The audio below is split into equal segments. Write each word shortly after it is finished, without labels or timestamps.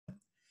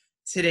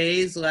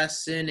Today's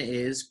lesson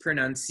is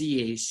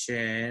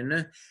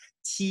pronunciation,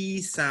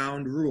 T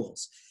sound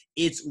rules.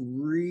 It's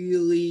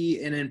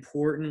really an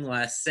important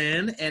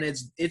lesson and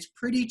it's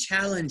pretty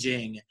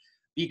challenging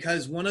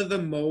because one of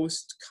the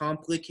most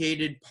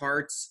complicated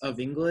parts of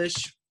English,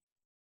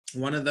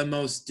 one of the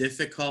most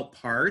difficult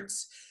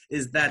parts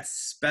is that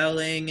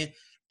spelling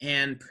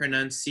and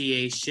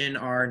pronunciation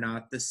are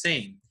not the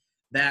same.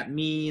 That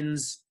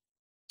means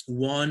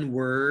one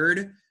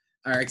word,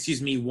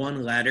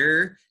 one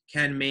letter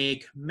can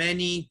make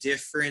many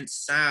different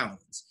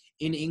sounds.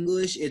 In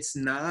English, it's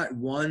not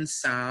one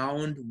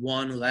sound,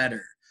 one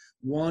letter.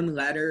 One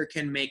letter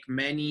can make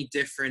many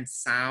different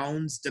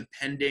sounds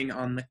depending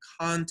on the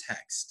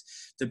context,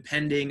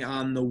 depending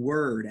on the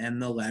word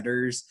and the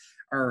letters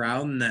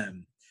around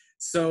them.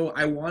 So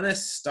I want to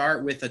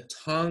start with a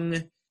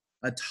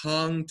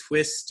tongue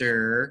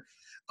twister.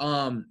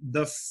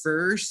 The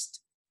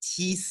first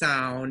T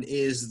sound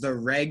is the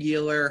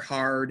regular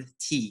hard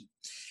T.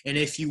 And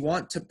if you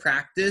want to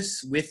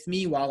practice with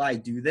me while I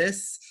do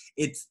this,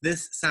 it's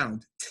this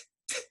sound.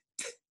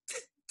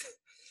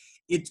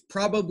 It's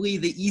probably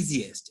the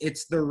easiest.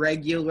 It's the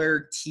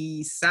regular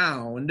T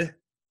sound.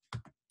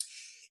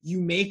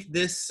 You make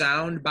this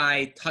sound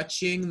by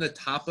touching the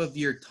top of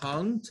your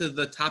tongue to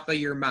the top of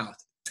your mouth.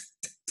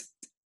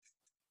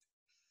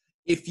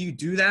 If you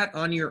do that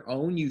on your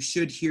own, you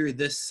should hear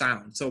this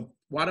sound. So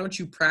why don't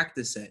you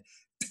practice it?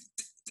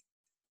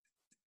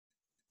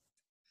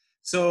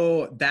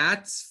 So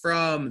that's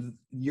from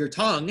your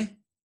tongue,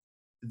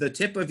 the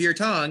tip of your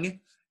tongue,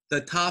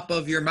 the top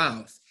of your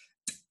mouth.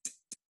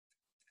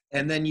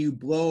 And then you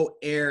blow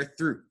air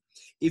through.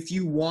 If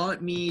you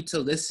want me to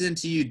listen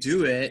to you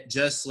do it,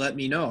 just let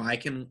me know. I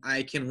can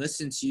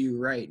listen to you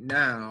right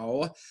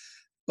now.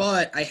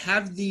 But I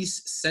have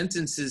these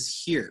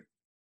sentences here.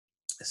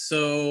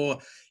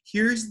 So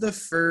here's the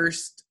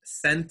first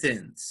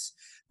sentence.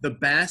 The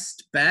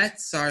best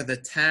bets are the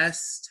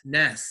test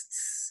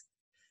nests.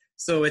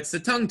 So it's a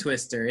tongue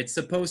twister. It's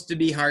supposed to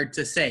be hard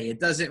to say. It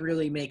doesn't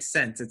really make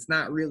sense. It's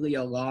not really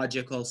a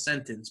logical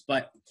sentence,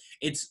 but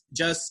it's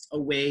just a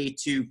way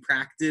to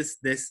practice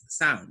this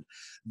sound.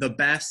 The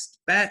best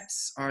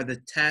bets are the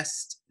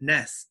test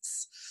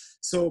nests.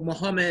 So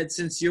Mohammed,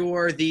 since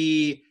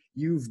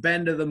you've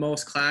been to the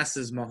most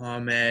classes,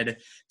 Mohammed,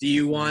 do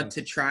you want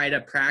to try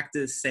to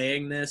practice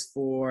saying this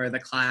for the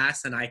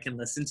class and I can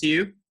listen to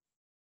you?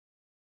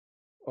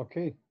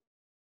 Okay.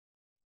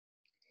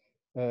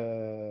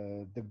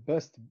 The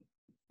best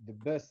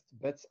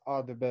bets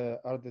are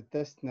the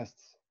test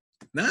nests.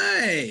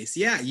 Nice.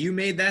 Yeah, you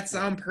made that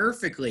sound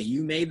perfectly.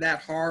 You made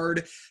that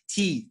hard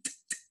T.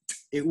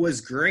 It was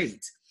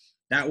great.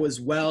 That was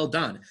well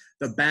done.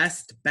 The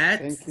best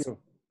bets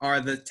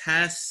are the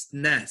test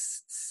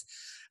nests.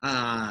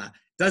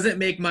 Doesn't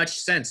make much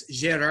sense.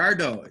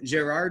 Gerardo,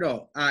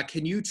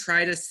 can you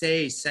try to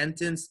say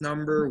sentence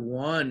number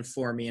 1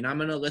 for me? And I'm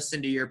going to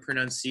listen to your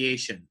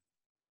pronunciation.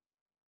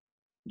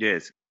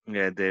 Yes,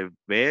 the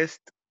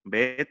best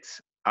bets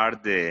are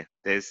the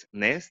test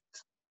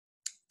nests.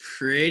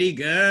 Pretty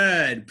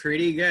good.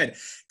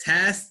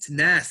 Test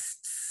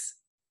nests.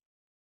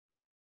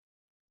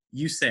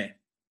 You say.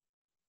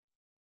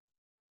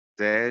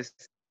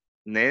 Test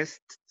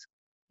nests.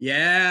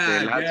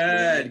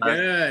 Yeah,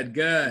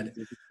 good.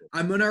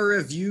 I'm going to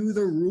review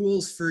the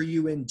rules for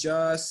you in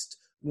just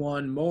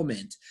one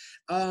moment.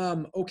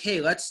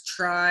 Okay, let's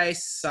try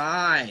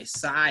Sai.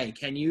 Sai,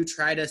 can you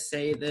try to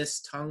say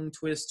this tongue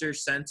twister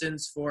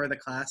sentence for the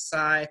class,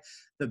 Sai?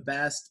 The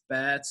best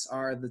bets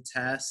are the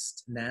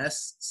test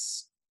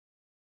nests.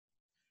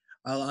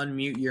 I'll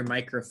unmute your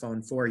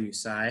microphone for you,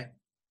 Sai.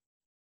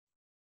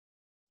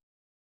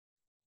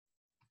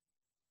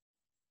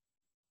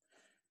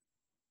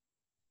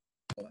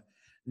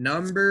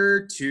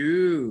 Number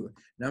two,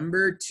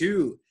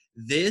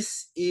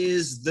 this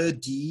is the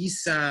D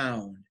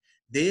sound.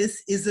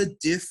 This is a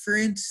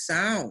different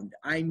sound.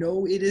 I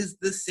know it is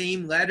the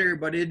same letter,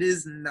 but it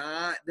is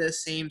not the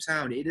same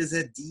sound. It is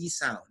a D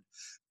sound.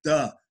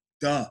 Duh.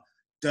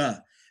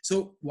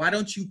 So why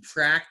don't you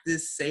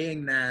practice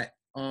saying that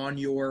on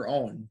your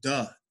own?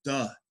 Duh.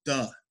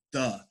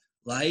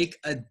 Like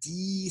a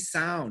D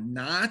sound,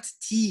 not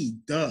T.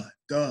 Duh.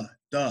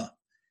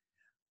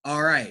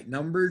 All right,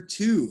 number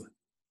 2.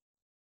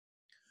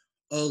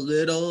 A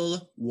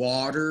little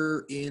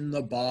water in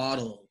the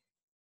bottle.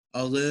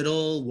 A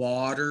little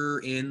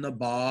water in the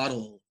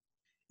bottle.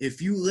 If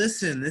you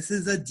listen, this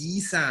is a D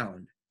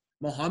sound.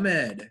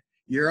 Mohammed,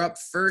 you're up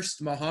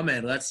first,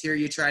 Mohammed. Let's hear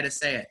you try to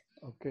say it.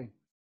 Okay.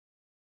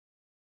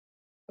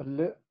 A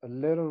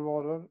little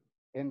water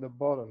in the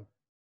bottle.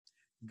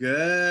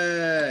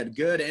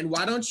 Good. And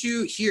why don't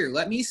you,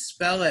 let me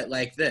spell it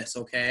like this,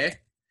 okay?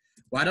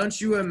 Why don't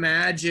you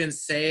imagine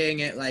saying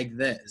it like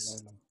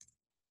this?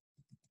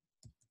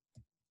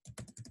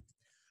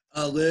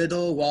 A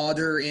little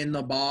water in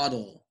the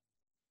bottle.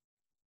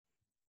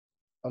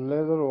 A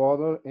little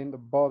water in the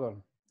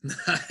bottle.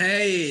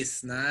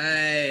 Nice.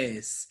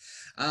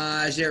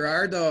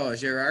 Gerardo,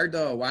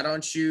 why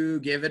don't you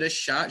give it a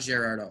shot,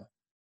 Gerardo?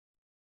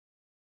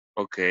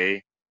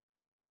 Okay.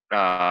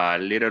 a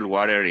little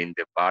water in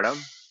the bottom.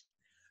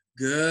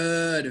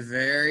 Good.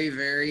 Very,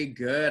 very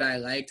good. I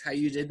liked how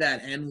you did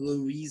that. And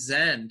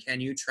Louisen, can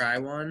you try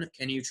one?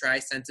 Can you try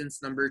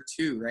sentence number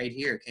 2 right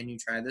here? Can you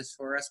try this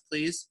for us,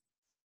 please?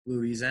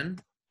 Louisen?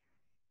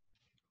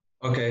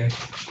 Okay.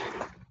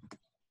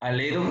 A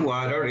little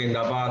water in the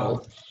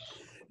bottle.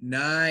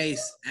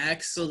 Nice.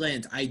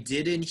 Excellent. I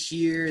didn't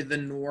hear the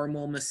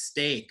normal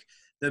mistake.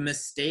 The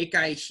mistake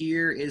I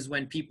hear is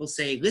when people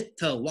say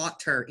little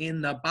water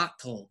in the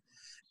bottle.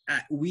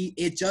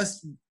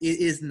 It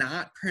is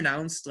not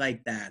pronounced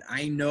like that.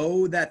 I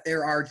know that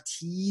there are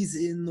T's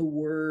in the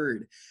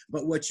word,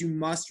 but what you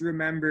must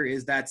remember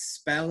is that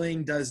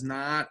spelling does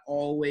not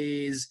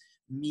always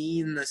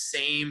mean the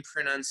same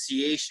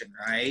pronunciation,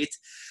 right?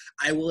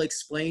 I will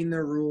explain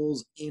the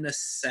rules in a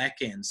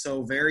second.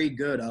 So very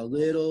good. A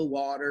little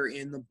water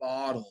in the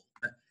bottle.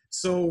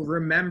 So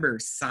remember,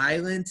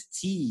 silent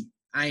T.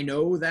 I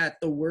know that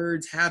the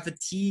words have a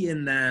T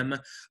in them,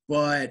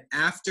 but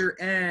after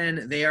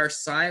N, they are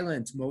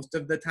silent most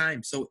of the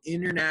time. So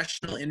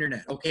international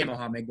internet. Okay,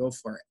 Mohammed, go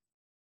for it.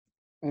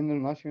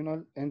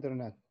 International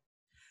internet.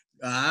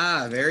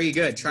 Ah, very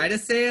good. Try to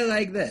say it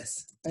like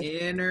this.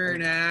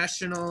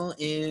 International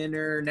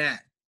internet.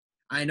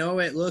 I know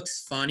it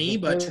looks funny,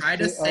 but try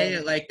to say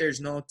it like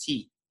there's no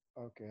T.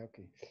 Okay.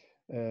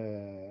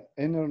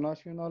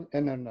 International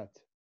internet.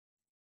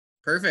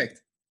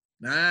 Perfect.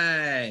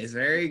 Nice.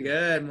 Very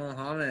good,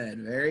 Mohammed.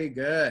 Very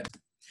good.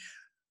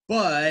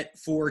 But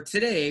for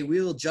today,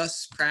 we'll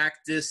just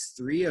practice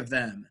 3 of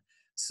them.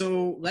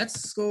 So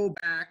let's go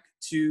back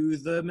to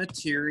the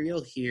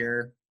material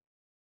here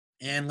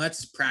and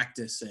let's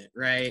practice it,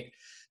 right?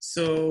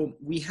 So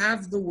we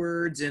have the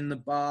words in the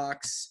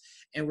box,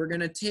 and we're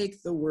going to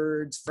take the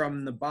words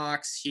from the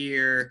box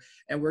here,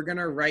 and we're going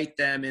to write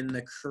them in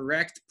the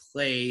correct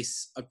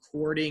place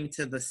according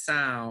to the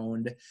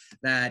sound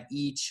that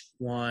each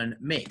one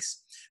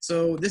makes.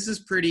 So this is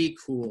pretty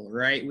cool,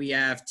 right? We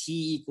have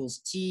T equals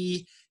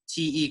T,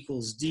 T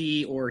equals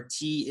D, or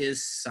T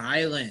is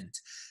silent.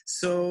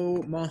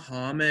 So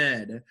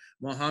Mohammed,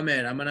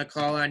 I'm going to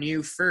call on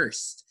you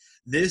first.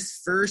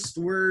 This first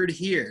word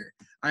here,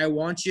 I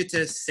want you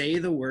to say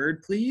the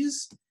word,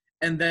 please,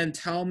 and then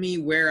tell me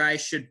where I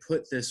should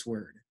put this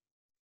word.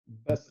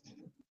 Best.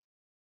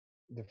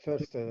 The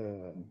first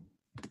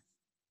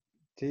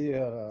T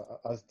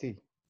as T.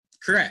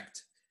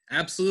 Correct.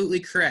 Absolutely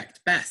correct.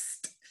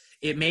 Best.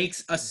 It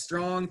makes a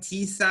strong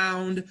T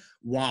sound.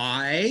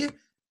 Y,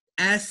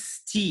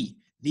 S-T.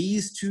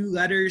 These 2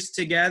 letters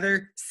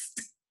together,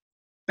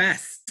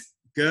 best.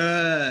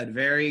 Good.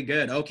 Very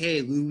good.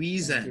 Okay,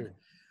 Louisen.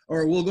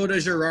 Or we'll go to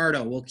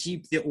Gerardo. We'll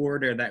keep the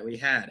order that we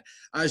had.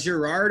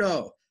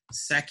 Gerardo,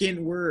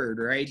 second word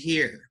right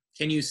here.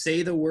 Can you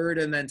say the word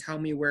and then tell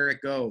me where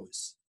it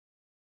goes?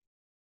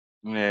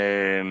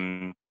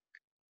 It's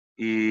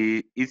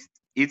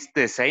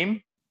the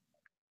same.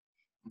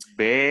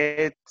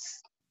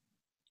 Bets.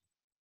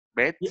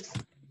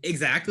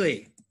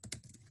 Exactly.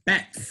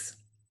 Bets.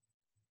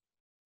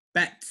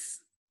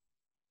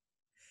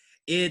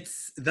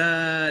 It's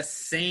the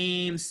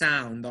same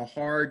sound, the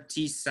hard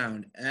T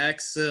sound.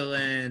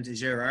 Excellent,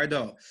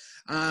 Gerardo.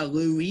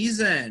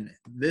 Louisen,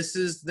 this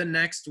is the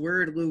next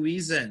word,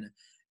 Louisen.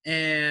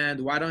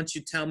 And why don't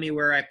you tell me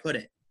where I put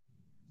it?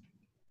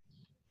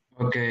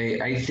 Okay,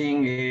 I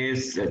think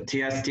it's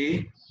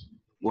TST,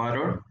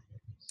 water.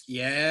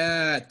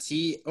 Yeah,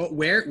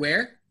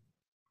 where?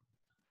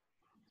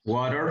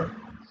 Water.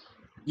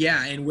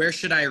 Yeah, and where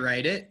should I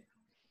write it?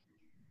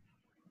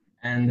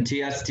 And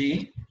TST.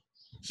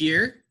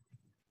 Here?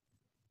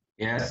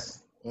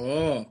 Yes.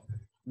 Oh,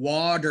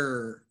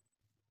 water.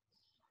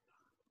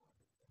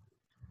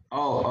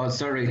 Oh,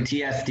 sorry,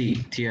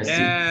 TST.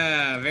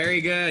 Yeah,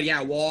 very good.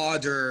 Yeah,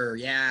 water.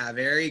 Yeah,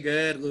 very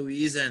good,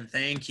 Louisen.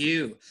 Thank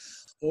you.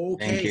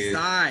 Okay, Thank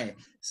you.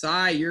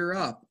 Sai, you're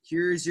up.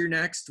 Here's your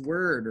next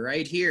word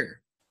right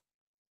here.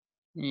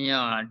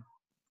 Yeah,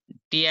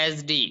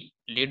 TSD,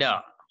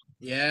 leader.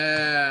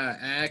 Yeah,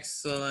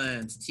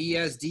 excellent.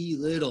 TSD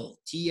little.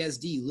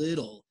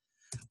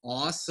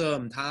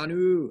 Awesome.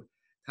 Tanu,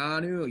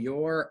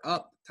 you're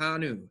up,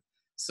 Tanu.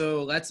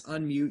 So let's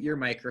unmute your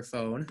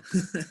microphone.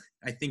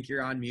 I think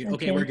you're on mute.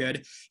 Okay, we're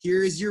good.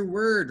 Here's your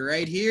word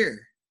right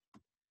here.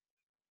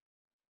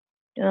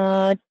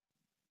 20.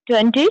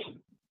 T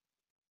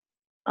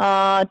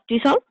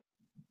sound?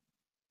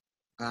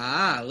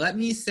 Let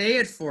me say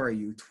it for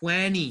you.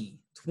 20.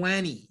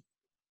 20.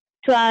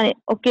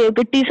 Okay,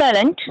 T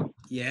silent.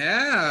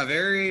 Yeah,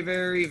 very,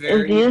 very,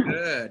 very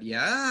good.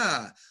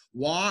 Yeah.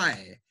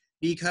 Why?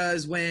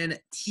 Because when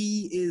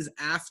T is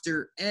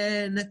after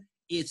N,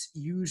 it's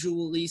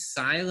usually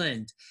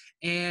silent.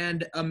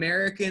 And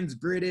Americans,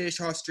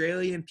 British,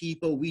 Australian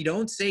people, we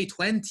don't say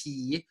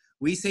 20,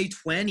 we say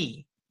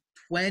 20.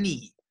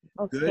 20.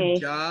 Okay.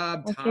 Good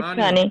job, Okay, Tanu.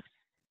 20.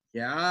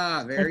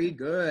 Yeah, very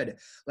good.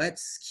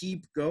 Let's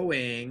keep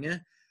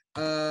going.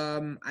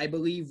 I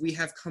believe we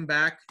have come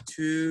back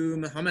to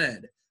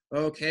Muhammad.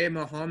 Okay,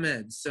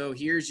 Muhammad. So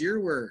here's your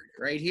word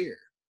right here.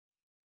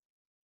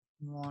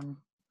 Wanted.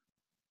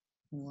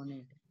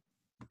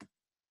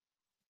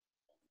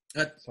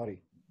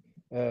 Sorry.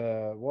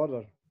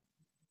 Water.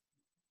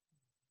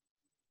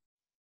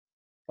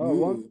 Oh,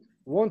 Ooh.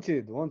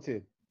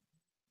 wanted.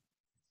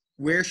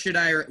 Where should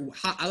I?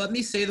 Let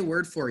me say the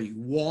word for you.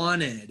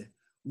 Wanted.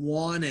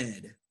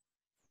 Wanted.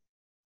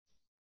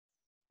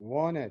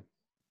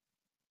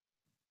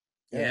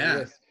 Yeah.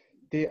 Yes.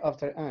 T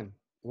after N.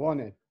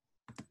 Wanted.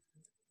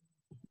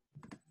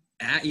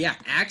 Yeah.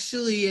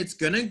 Actually, it's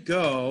gonna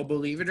go.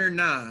 Believe it or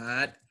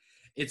not,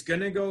 it's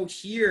gonna go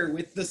here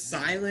with the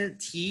silent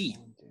T.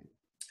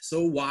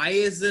 So why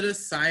is it a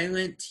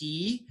silent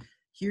T?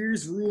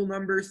 Here's rule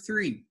number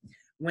 3.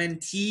 When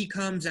T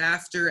comes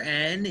after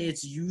N,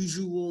 it's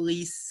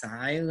usually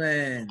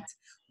silent.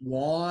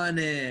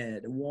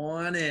 Wanted.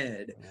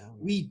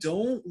 We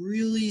don't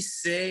really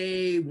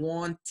say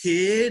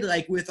wanted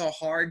like with a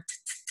hard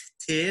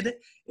tid.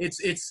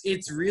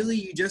 It's really,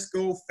 you just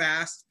go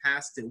fast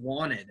past it.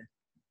 Wanted.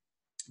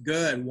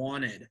 Good,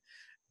 wanted.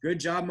 Good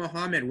job,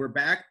 Mohammed. We're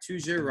back to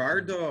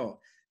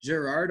Gerardo.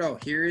 Gerardo,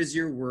 here is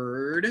your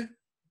word.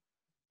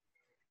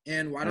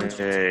 And why don't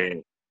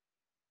you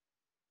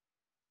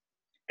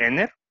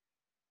Enter?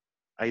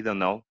 I don't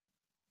know.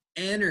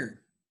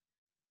 enter?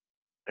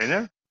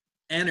 Enter?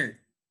 Enter.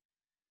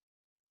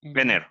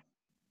 Enter.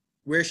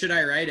 Where should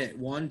I write it?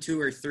 1, 2,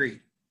 or 3?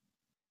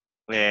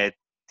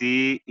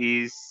 T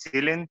is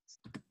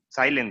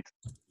silent.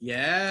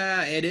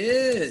 Yeah, it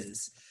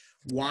is.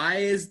 Why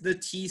is the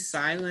T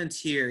silent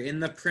here in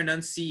the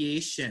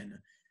pronunciation?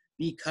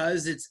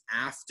 Because it's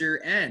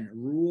after N.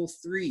 Rule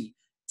 3.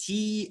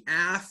 T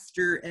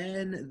after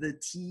N, the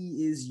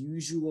T is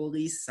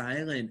usually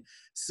silent.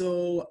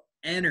 So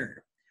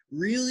enter.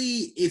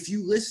 Really, if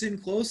you listen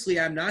closely,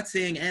 I'm not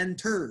saying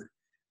enter.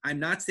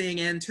 I'm saying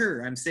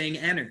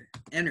enter.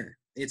 Enter.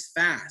 It's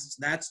fast.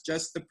 That's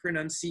just the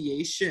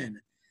pronunciation.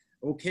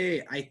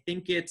 Okay, I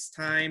think it's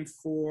time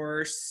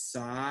for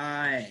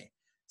Sai.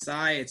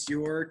 Sai, it's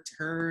your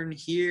turn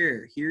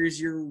here. Here's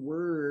your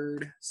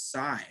word,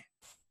 Sai.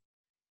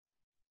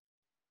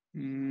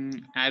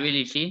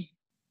 Ability.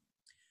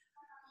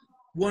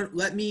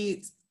 Let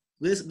me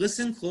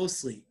listen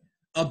closely.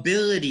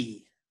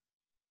 Ability.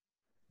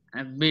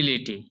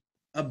 Ability.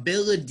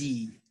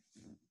 Ability.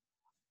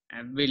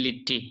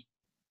 Ability.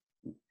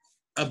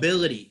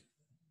 Ability.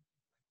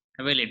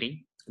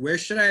 Ability. Where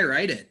should I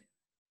write it?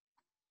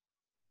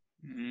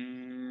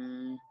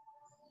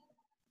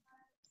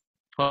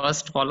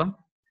 First column.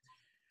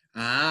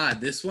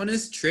 This one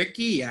is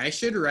tricky. I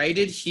should write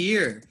it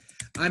here.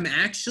 I'm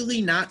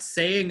actually not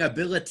saying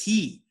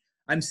ability.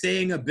 I'm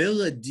saying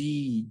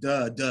ability.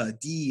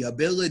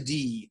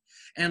 Ability.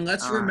 And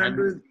let's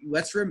remember,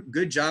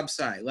 good job,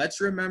 Sai. Let's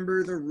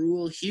remember the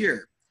rule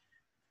here.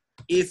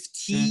 If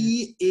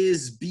T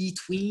is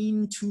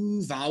between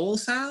 2 vowel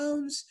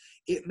sounds,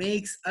 it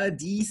makes a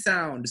D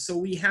sound. So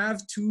we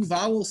have 2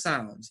 vowel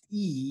sounds,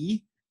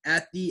 E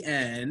at the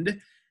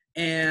end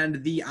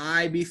and the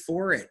I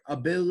before it.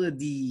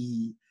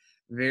 Ability.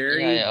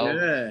 Very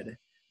good.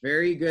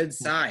 Very good,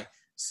 Sai.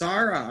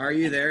 Sarah, are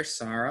you there,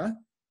 Sarah?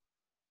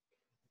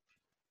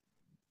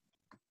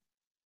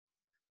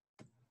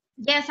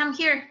 Yes, I'm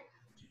here.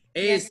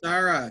 Hey, Yes.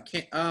 Sarah,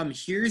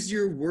 here's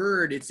your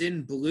word. It's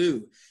in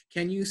blue.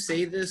 Can you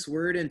say this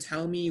word and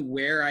tell me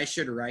where I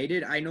should write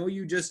it? I know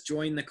you just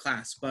joined the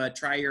class, but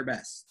try your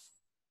best.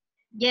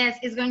 Yes,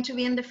 it's going to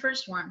be in the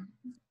first one.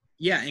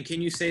 Yeah, and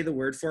can you say the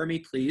word for me,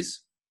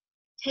 please?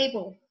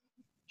 Table.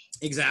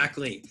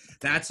 Exactly.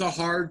 That's a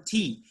hard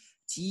T.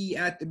 T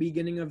at the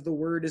beginning of the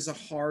word is a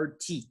hard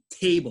T.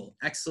 Table.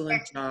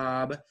 Excellent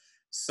job,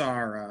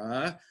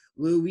 Sarah.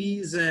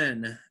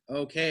 Louisen.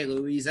 Okay,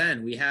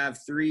 Louisen, we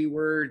have 3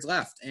 words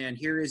left, and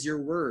here is your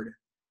word.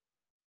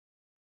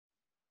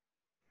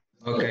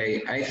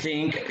 Okay, I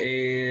think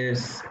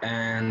is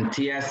an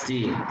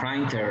TST,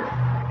 printer.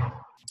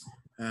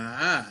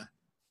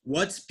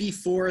 What's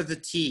before the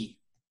T?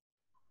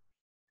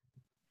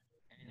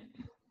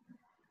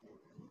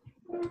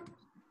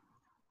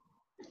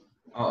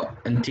 Oh,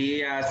 and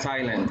T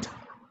silent.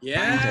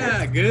 Yeah,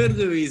 Printer. good,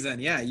 Louisa.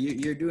 Yeah,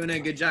 you're doing a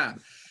good job.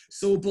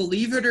 So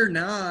believe it or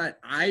not,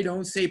 I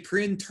don't say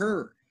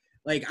printer.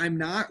 Like, I'm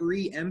not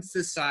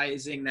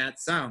re-emphasizing that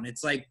sound.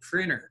 It's like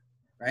printer,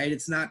 right?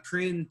 It's not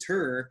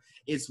printer.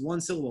 It's one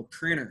syllable,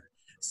 printer.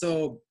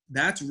 So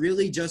that's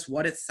really just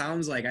what it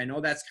sounds like. I know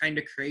that's kind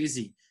of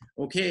crazy.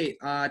 Okay,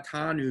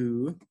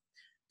 Tanu,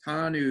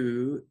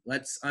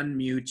 let's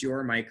unmute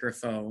your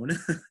microphone.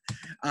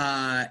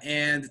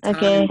 And Tanu,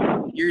 Okay.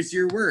 here's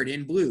your word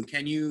in blue.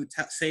 Can you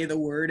say the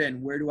word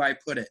and where do I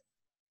put it?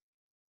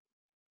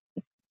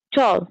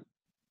 Tall.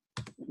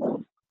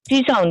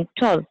 T sound.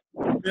 Tall.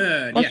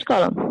 Good. First Yes.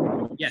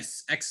 column.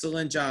 Yes.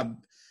 Excellent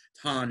job,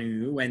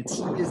 Tanu. When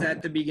T is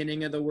at the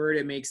beginning of the word,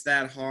 it makes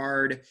that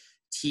hard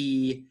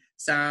T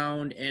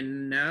sound.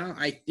 And now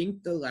I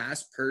think the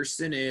last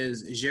person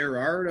is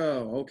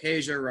Gerardo.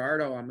 Okay,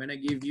 Gerardo, I'm going to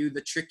give you the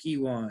tricky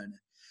one.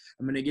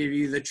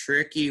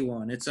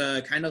 It's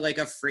a kind of like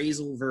a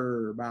phrasal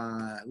verb,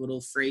 little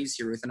phrase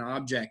here with an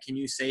object. Can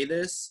you say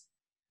this?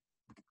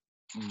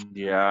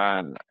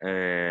 Yeah,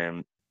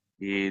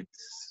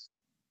 it's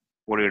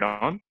put it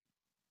on.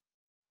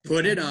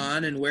 Put it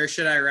on, and where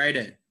should I write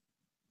it?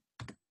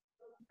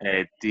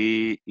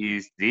 T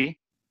is D.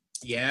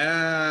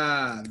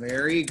 Yeah,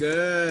 very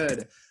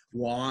good.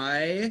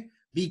 Why?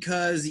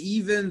 Because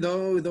even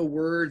though the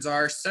words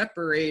are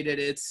separated,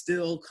 it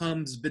still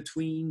comes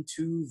between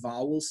two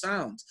vowel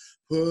sounds.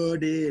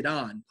 Put it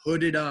on,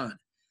 put it on.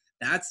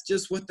 That's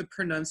just what the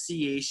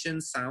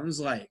pronunciation sounds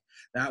like.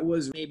 That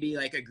was maybe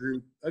like a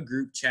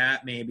group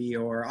chat maybe,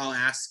 or I'll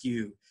ask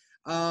you.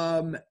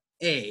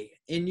 A,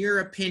 in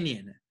your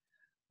opinion,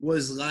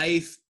 was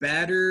life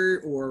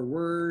better or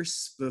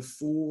worse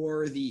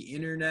before the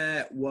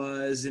internet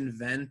was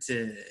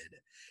invented?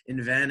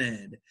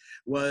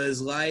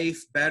 Was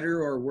life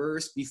better or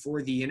worse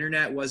before the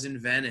internet was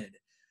invented?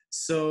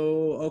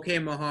 So, okay,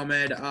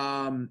 Mohammed,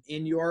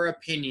 in your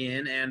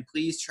opinion, and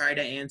please try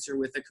to answer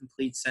with a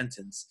complete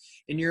sentence.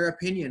 In your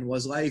opinion,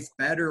 was life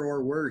better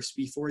or worse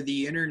before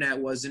the internet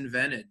was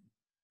invented?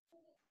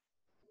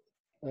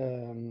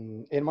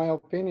 In my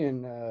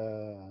opinion,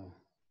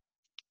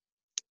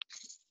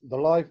 the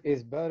life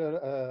is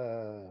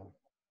better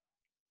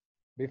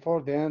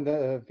before the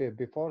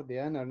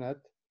internet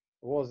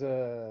was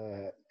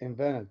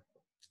invented.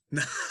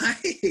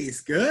 Nice.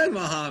 Good,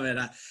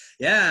 Mohammed.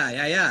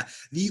 Yeah.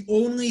 The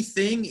only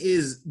thing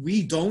is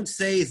we don't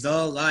say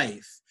the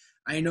life.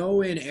 I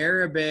know in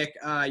Arabic,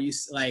 you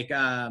like,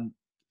 I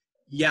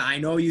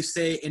know you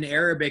say in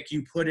Arabic,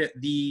 you put it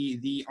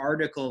the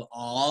article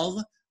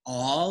all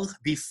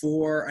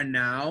before a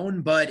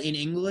noun, but in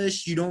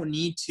English, you don't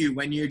need to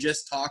when you're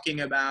just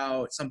talking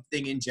about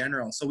something in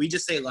general. So we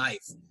just say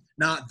life,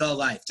 not the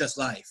life, just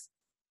life.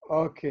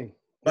 Okay.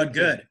 But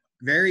good.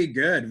 Very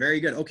good. Very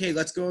good. Okay,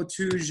 let's go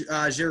to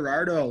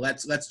Gerardo.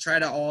 Let's try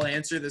to all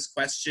answer this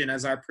question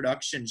as our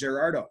production.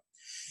 Gerardo,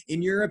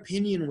 in your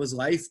opinion, was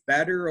life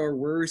better or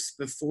worse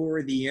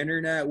before the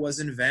internet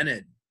was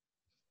invented?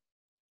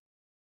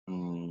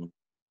 In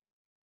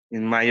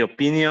my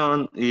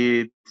opinion,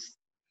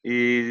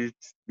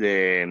 it's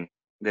the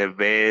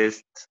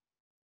best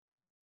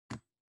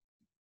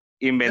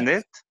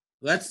invented.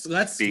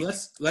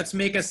 Let's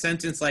make a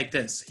sentence like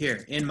this.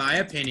 Here, in my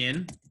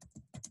opinion,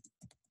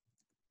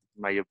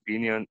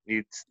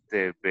 It's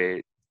the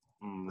best.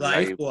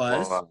 Life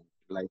was.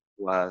 Life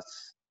was.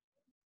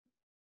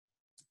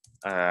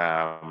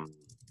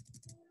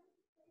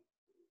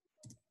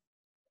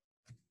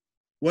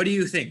 What do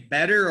you think?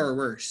 Better or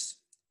worse?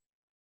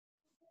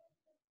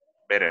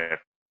 Better.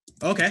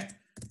 Okay,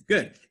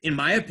 good. In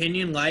my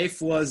opinion,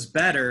 life was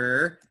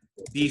better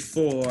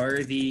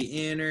before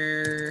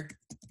the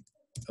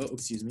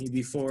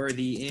before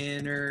the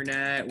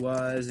internet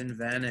was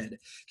invented.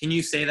 Can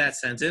you say that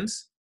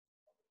sentence?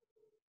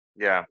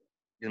 Yeah.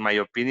 In my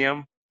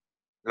opinion,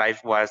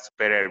 life was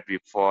better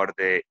before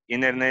the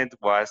internet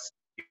was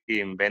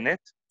invented.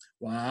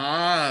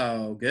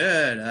 Wow,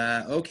 good.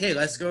 Okay,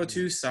 let's go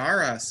to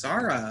Sarah.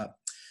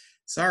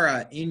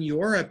 Sarah, in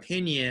your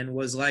opinion,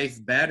 was life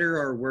better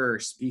or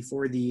worse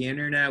before the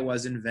internet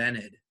was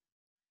invented?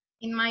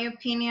 In my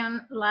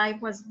opinion,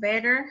 life was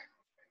better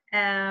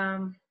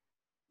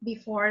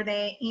before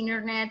the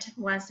internet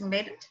was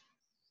invented.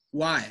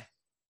 Why?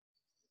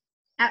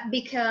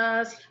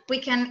 Because we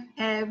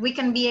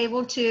can be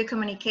able to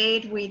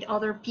communicate with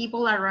other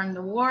people around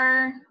the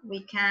world.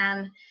 We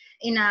can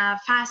in a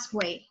fast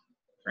way.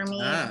 For me,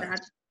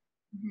 that's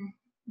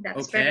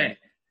okay. better.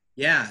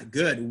 Yeah,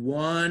 good.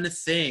 One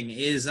thing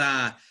is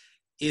not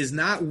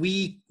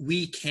we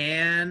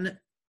can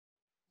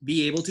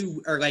be able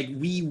to, or like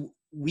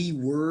we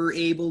were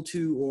able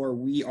to, or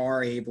we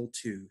are able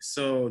to.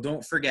 So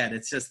don't forget,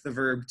 it's just the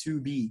verb to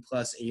be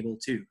plus able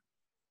to.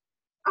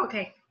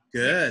 Okay.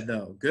 Good,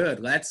 though.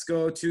 Good. Let's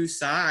go to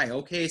Sai.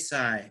 Okay,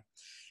 Sai.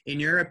 In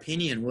your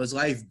opinion, was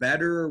life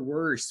better or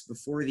worse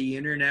before the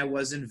internet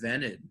was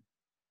invented?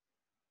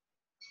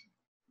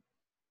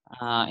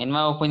 In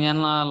my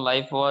opinion,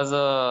 life was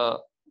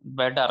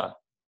better.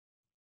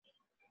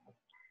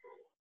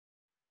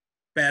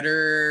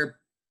 Better.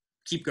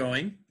 Keep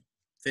going.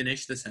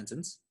 Finish the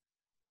sentence.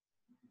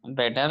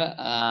 Better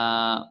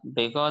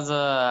because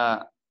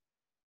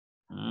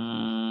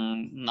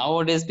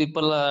nowadays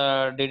people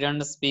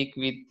didn't speak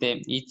with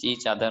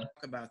each other.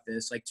 Talk about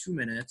this like 2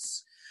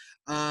 minutes.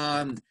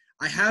 I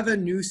have a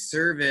new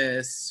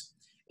service.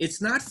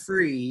 It's not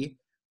free,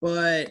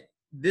 but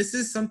this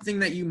is something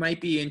that you might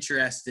be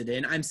interested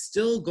in. I'm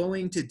still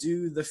going to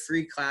do the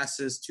free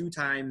classes 2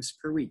 times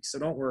per week, so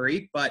don't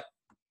worry, but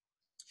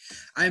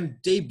I'm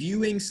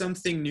debuting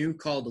something new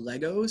called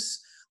Legos.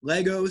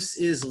 Legos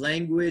is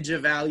language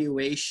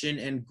evaluation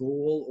and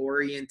goal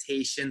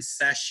orientation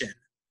session.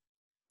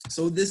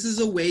 So this is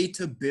a way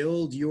to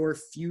build your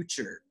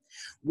future.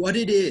 What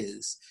it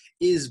is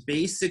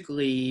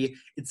basically,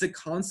 it's a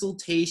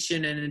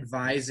consultation and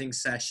advising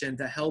session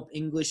to help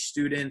English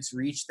students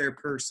reach their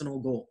personal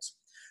goals.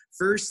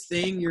 First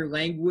thing, your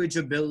language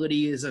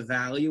ability is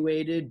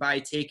evaluated by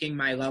taking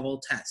my level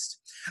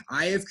test.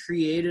 I have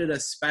created a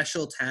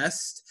special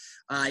test.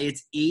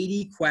 It's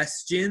 80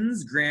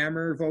 questions,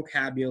 grammar,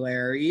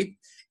 vocabulary.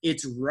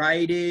 It's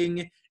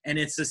writing, and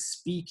it's a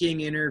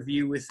speaking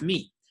interview with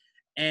me.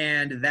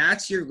 And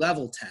that's your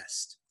level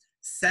test.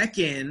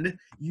 Second,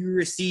 you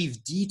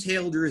receive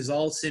detailed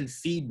results and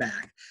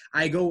feedback.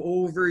 I go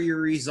over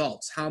your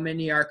results. How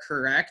many are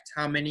correct?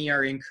 How many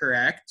are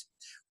incorrect?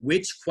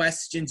 Which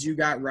questions you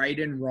got right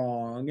and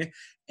wrong,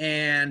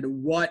 and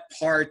what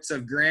parts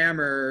of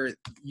grammar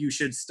you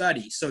should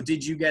study. So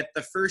did you get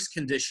the first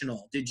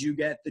conditional? Did you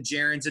get the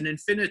gerunds and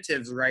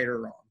infinitives right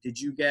or wrong? Did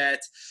you get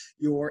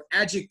your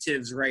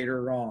adjectives right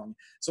or wrong?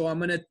 So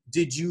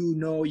did you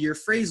know your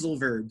phrasal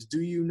verbs?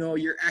 Do you know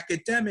your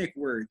academic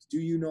words? Do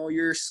you know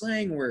your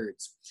slang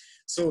words?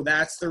 So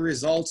that's the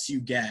results you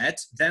get.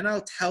 Then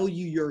I'll tell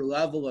you your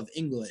level of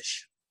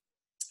English.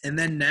 And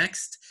then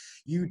next,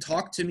 you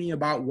talk to me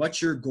about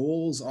what your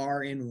goals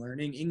are in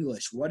learning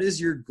English. What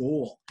is your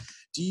goal?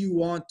 Do you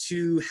want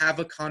to have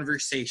a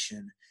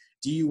conversation?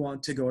 Do you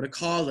want to go to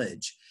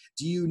college?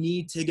 Do you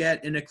need to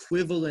get an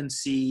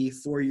equivalency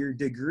for your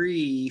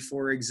degree,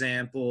 for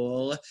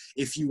example,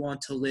 if you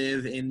want to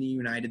live in the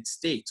United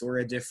States or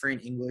a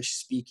different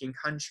English-speaking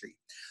country?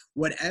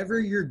 Whatever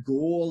your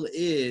goal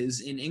is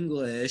in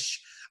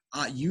English,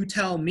 you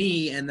tell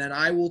me, and then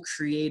I will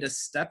create a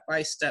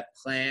step-by-step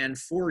plan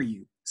for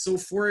you. So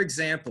for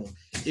example,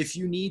 if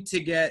you need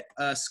to get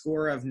a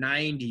score of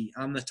 90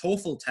 on the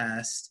TOEFL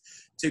test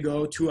to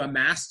go to a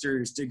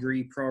master's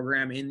degree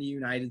program in the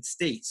United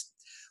States,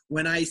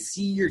 when I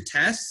see your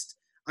test,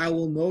 I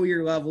will know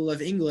your level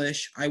of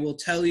English. I will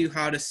tell you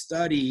how to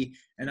study,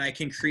 and I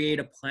can create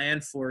a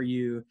plan for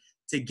you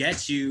to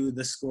get you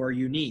the score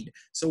you need.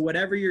 So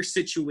whatever your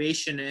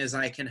situation is,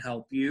 I can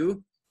help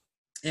you.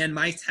 And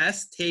my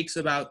test takes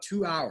about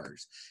 2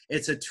 hours.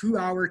 It's a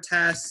 2-hour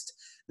test.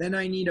 Then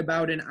I need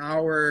about an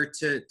hour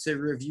to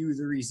review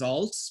the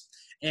results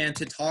and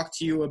to talk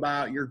to you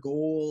about your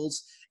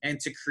goals and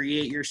to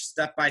create your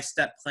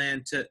step-by-step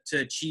plan to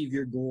achieve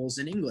your goals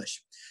in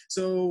English.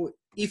 So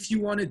if you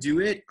want to do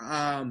it,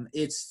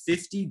 it's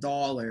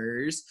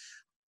 $50.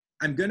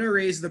 I'm going to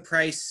raise the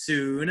price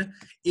soon.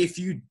 If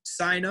you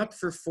sign up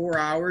for 4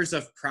 hours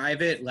of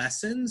private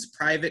lessons,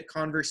 private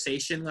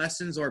conversation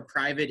lessons, or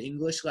private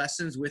English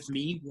lessons with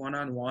me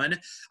one-on-one,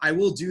 I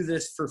will do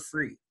this for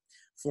free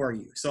for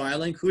you. So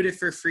I'll include it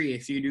for free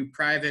if you do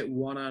private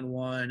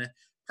one-on-one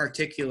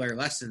particular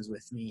lessons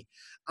with me.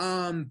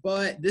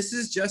 But this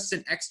is just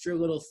an extra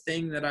little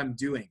thing that I'm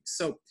doing.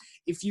 So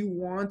if you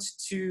want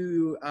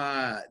to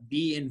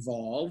be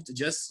involved,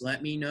 just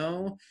let me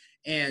know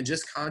and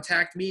just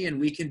contact me and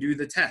we can do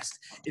the test.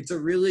 It's a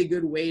really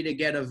good way to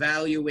get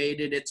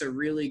evaluated. It's a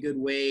really good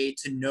way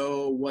to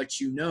know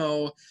what you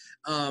know.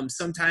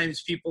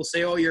 Sometimes people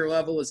say, oh, your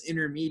level is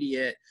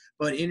intermediate,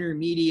 but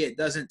intermediate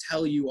doesn't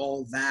tell you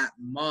all that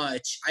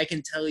much. I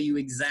can tell you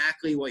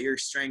exactly what your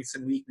strengths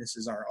and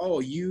weaknesses are. Oh,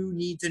 you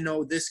need to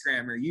know this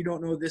grammar. You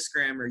don't know this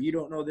grammar. You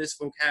don't know this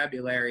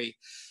vocabulary.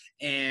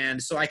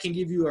 And so I can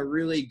give you a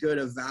really good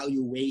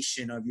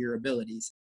evaluation of your abilities.